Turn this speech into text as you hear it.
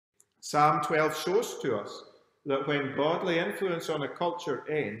Psalm 12 shows to us that when godly influence on a culture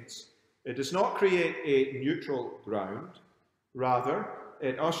ends, it does not create a neutral ground. Rather,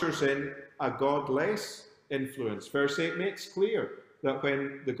 it ushers in a godless influence. Verse 8 makes clear that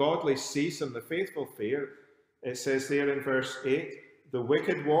when the godly cease and the faithful fail, it says there in verse 8, the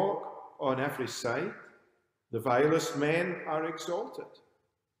wicked walk on every side, the vilest men are exalted.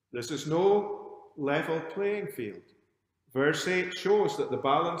 This is no level playing field. Verse 8 shows that the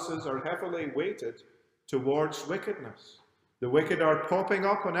balances are heavily weighted towards wickedness. The wicked are popping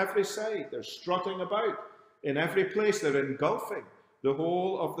up on every side. They're strutting about in every place. They're engulfing the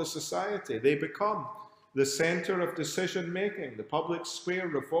whole of the society. They become the center of decision-making. The public square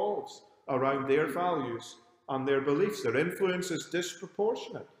revolves around their values and their beliefs. Their influence is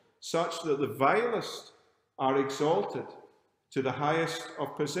disproportionate, such that the vilest are exalted to the highest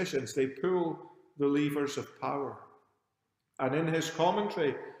of positions. They pull the levers of power. And in his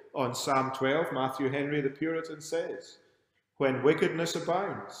commentary on Psalm 12, Matthew Henry the Puritan says, when wickedness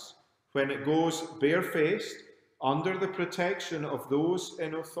abounds, when it goes barefaced under the protection of those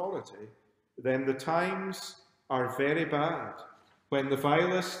in authority, then the times are very bad. When the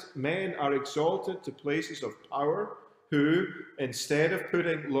vilest men are exalted to places of power, who, instead of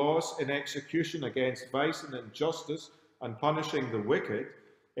putting laws in execution against vice and injustice and punishing the wicked,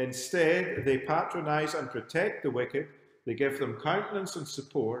 instead they patronize and protect the wicked. They give them countenance and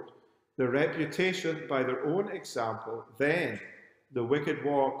support, their reputation by their own example. Then the wicked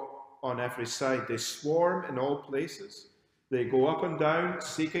walk on every side. They swarm in all places. They go up and down,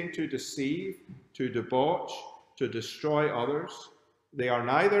 seeking to deceive, to debauch, to destroy others. They are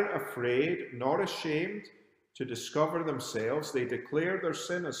neither afraid nor ashamed to discover themselves. They declare their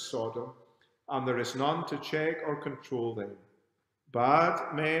sin as Sodom, and there is none to check or control them.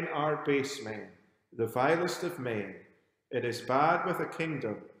 Bad men are base men, the vilest of men. It is bad with a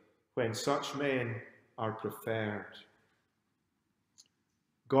kingdom when such men are preferred.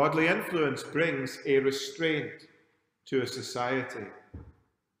 Godly influence brings a restraint to a society.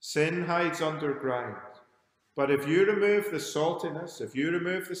 Sin hides underground. But if you remove the saltiness, if you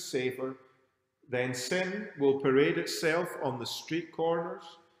remove the savour, then sin will parade itself on the street corners.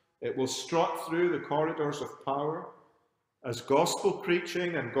 It will strut through the corridors of power. As gospel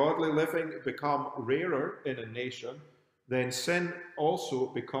preaching and godly living become rarer in a nation, then sin also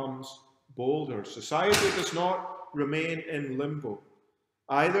becomes bolder. Society does not remain in limbo.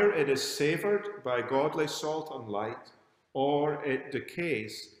 Either it is savoured by godly salt and light, or it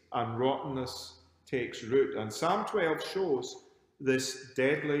decays and rottenness takes root. And Psalm 12 shows this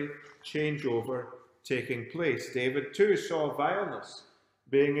deadly changeover taking place. David too saw vileness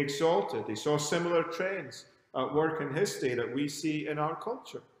being exalted. He saw similar trends at work in his day that we see in our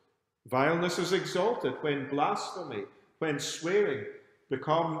culture. Vileness is exalted when blasphemy, when swearing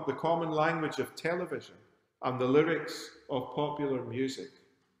become the common language of television and the lyrics of popular music.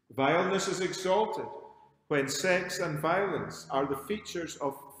 Vileness is exalted when sex and violence are the features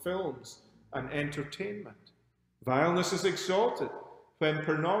of films and entertainment. Vileness is exalted when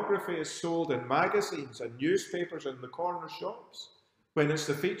pornography is sold in magazines and newspapers in the corner shops, when it's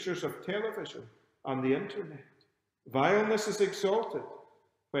the features of television and the internet. Vileness is exalted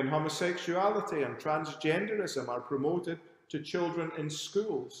when homosexuality and transgenderism are promoted to children in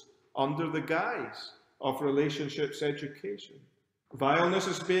schools under the guise of relationships education. Vileness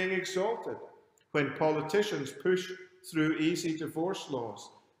is being exalted when politicians push through easy divorce laws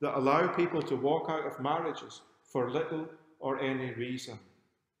that allow people to walk out of marriages for little or any reason.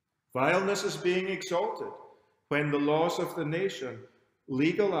 Vileness is being exalted when the laws of the nation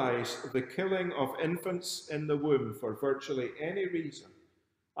legalize the killing of infants in the womb for virtually any reason,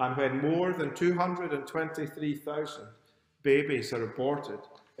 and when more than 223,000 babies are aborted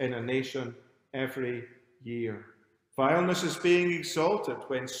in a nation every year. Vileness is being exalted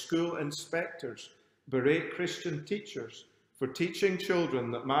when school inspectors berate Christian teachers for teaching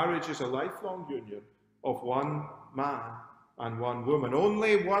children that marriage is a lifelong union of one man and one woman.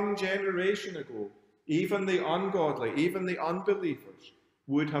 Only one generation ago, even the ungodly, even the unbelievers,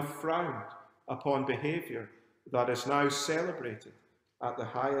 would have frowned upon behaviour that is now celebrated at the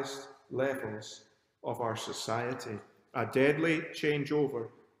highest levels of our society. A deadly changeover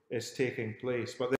is taking place. But